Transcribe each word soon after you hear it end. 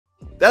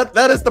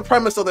That is the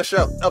premise of the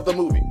show, of the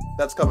movie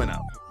that's coming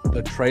out.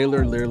 The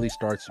trailer literally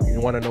starts.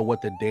 You want to know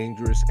what the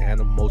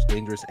most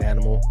dangerous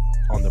animal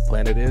on the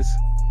planet is,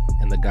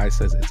 and the guy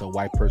says it's a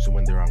white person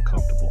when they're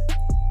uncomfortable.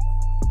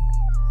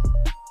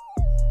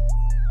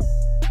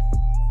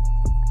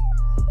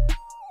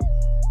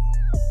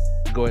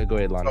 Go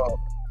ahead, Lani.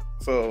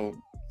 So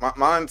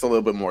mine's a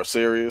little bit more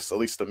serious. At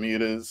least to me,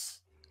 it is.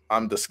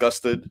 I'm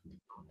disgusted,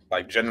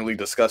 like genuinely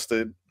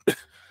disgusted.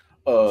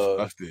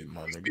 Disgusted,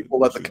 my nigga. People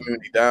let the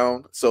community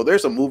down. So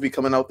there's a movie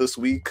coming out this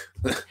week,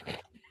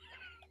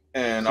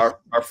 and our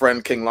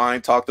friend King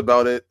Line talked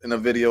about it in a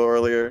video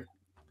earlier.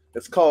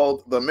 It's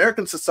called The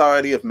American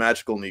Society of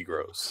Magical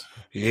Negroes.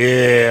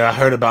 Yeah, I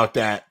heard about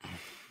that.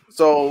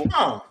 So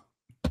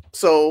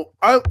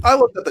I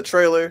looked at the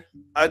trailer.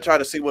 I tried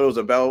to see what it was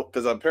about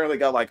because I apparently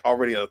got like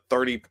already a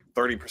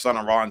 30%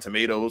 on Rotten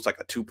Tomatoes, like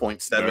a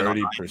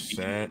 2.7.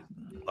 30%,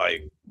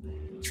 like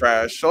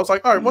trash. So I was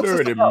like, all right, what's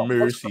this about?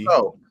 Mercy.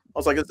 I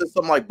was like, is this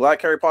some like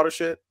Black Harry Potter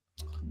shit?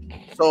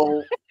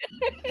 So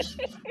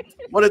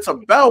what it's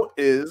about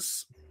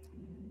is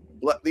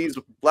these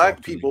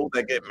black people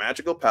that get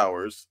magical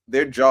powers.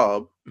 Their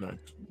job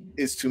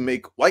is to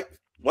make white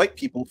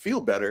people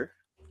feel better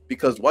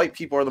because white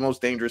people are the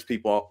most dangerous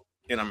people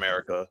in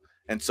America,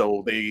 and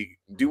so they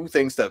do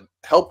things to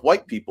help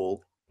white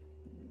people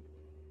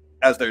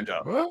as their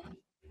job. What?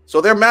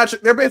 So they're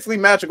basically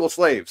magical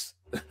slaves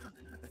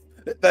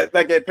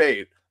that get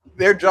paid.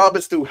 Their job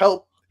is to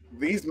help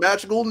these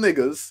magical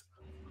niggas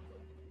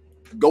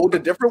go to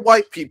different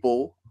white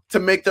people to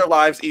make their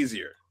lives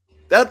easier.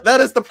 That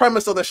is the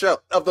premise of the show,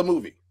 of the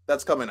movie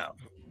that's coming out.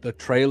 The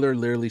trailer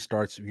literally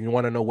starts. You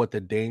want to know what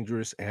the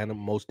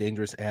most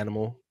dangerous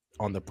animal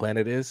on the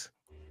planet is,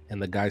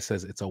 and the guy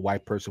says it's a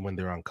white person when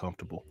they're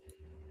uncomfortable,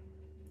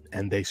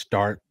 and they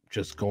start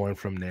just going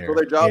from there. So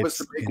their job is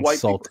to make white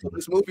people. So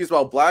this movie is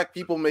about black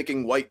people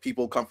making white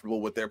people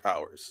comfortable with their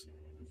powers,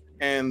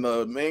 and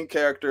the main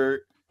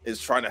character is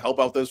trying to help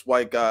out this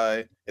white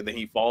guy, and then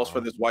he falls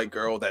for this white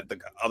girl that the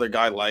other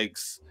guy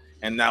likes,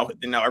 and now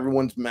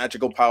everyone's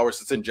magical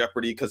powers is in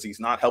jeopardy because he's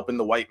not helping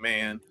the white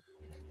man.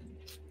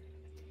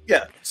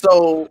 Yeah.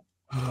 So.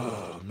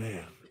 Oh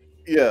man.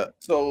 Yeah.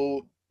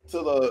 So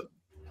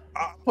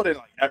I put in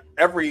like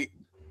every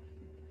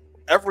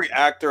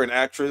actor and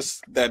actress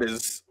that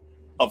is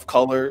of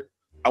color.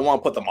 I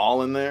want to put them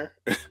all in there,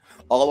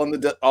 all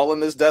in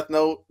this Death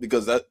Note,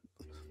 because that.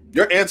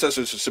 Your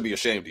ancestors should be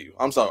ashamed of you.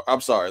 I'm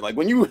sorry. Like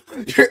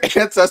your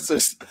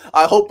ancestors.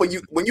 I hope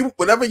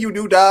whenever you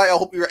do die, I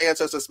hope your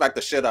ancestors smack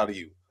the shit out of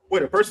you.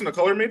 Wait, a person of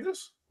color made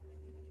this?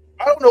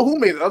 I don't know who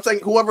made it. I'm saying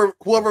whoever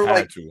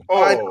like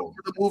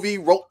the movie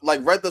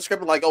read the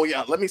script and like, oh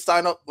yeah, let me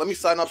sign up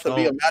to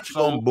be a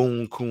magical. Some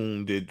boom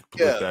coon did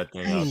put that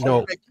thing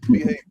out.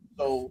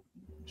 So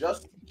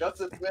Justice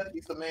Smith,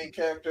 he's the main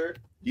character.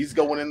 He's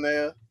going in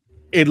there.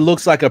 It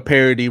looks like a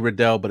parody,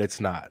 Riddell, but it's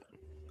not.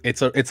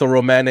 It's a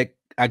romantic.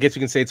 I guess you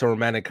can say it's a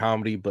romantic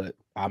comedy, but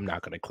I'm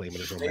not going to claim it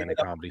as a romantic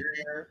comedy.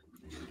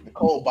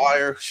 Nicole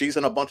Byer, she's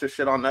in a bunch of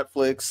shit on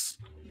Netflix.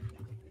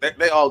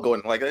 They all go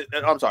in. Like,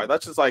 I'm sorry,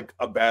 that's just like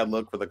a bad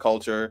look for the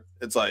culture.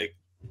 It's like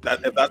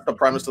that. If that's the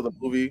premise of the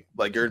movie,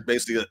 like you're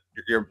basically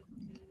you're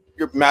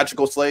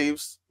magical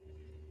slaves,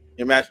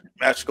 you're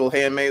magical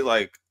handmaids.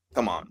 Like,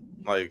 come on,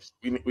 like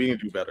we need to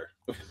do better.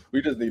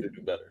 We just need to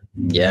do better.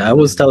 Yeah, I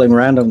was telling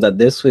Random that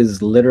this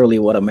was literally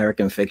what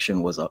American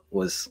Fiction was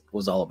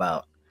all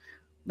about.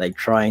 Like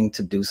trying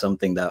to do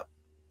something that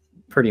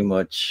pretty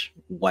much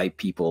white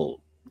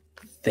people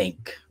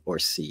think or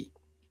see.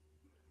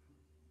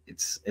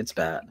 It's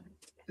bad.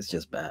 It's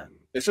just bad.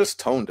 It's just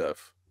tone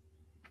deaf.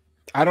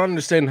 I don't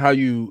understand how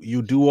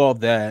you do all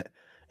that,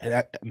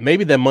 and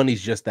maybe that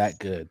money's just that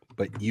good.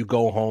 But you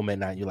go home at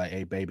night, you're like,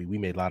 "Hey, baby, we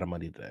made a lot of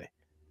money today."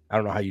 I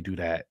don't know how you do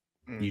that.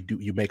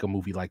 You make a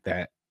movie like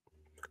that,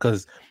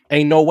 because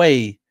ain't no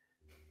way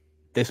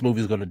this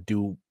movie's gonna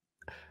do.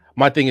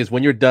 My thing is,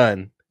 when you're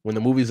done. When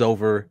the movie's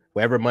over,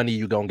 whatever money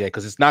you gonna get,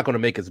 because it's not gonna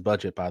make its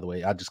budget, by the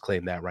way. I'll just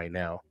claim that right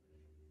now.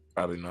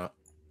 Probably not.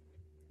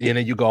 And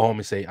then you go home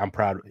and say, I'm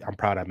proud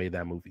I made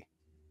that movie.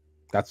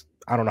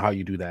 I don't know how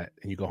you do that.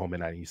 And you go home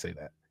at night and you say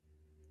that.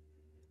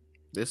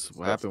 This is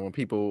what happened when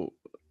people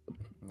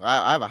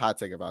I have a hot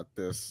take about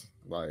this.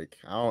 Like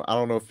I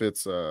don't know if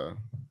it's how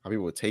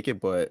people would take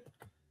it, but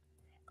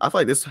I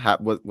feel like this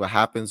what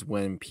happens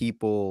when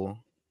people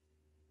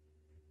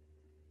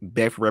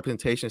beg for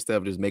representation instead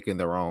of just making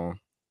their own.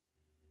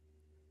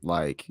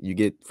 Like you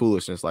get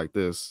foolishness like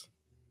this.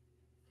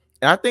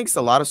 And I think it's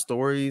a lot of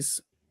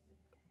stories,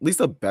 at least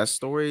the best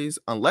stories,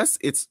 unless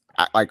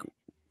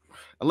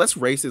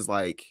race is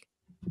like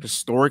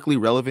historically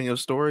relevant in your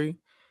story.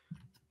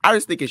 I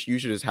just think you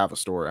should just have a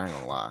story. I ain't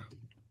gonna lie.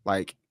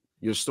 Like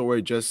your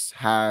story just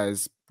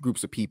has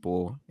groups of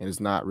people and it's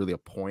not really a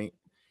point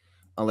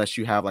unless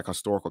you have like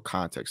historical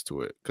context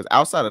to it. Because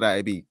outside of that,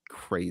 it'd be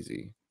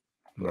crazy.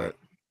 But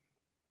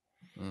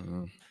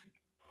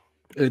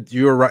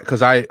you're right,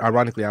 because I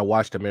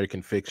watched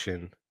American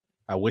Fiction.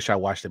 I wish I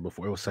watched it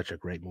before. It was such a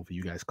great movie.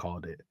 You guys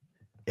called it,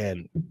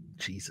 and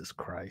Jesus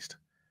Christ,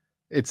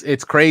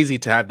 It's crazy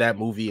to have that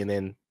movie and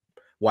then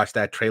watch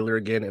that trailer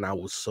again, and I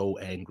was so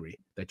angry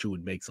that you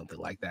would make something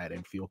like that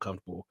and feel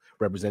comfortable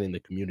representing the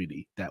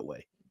community that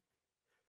way.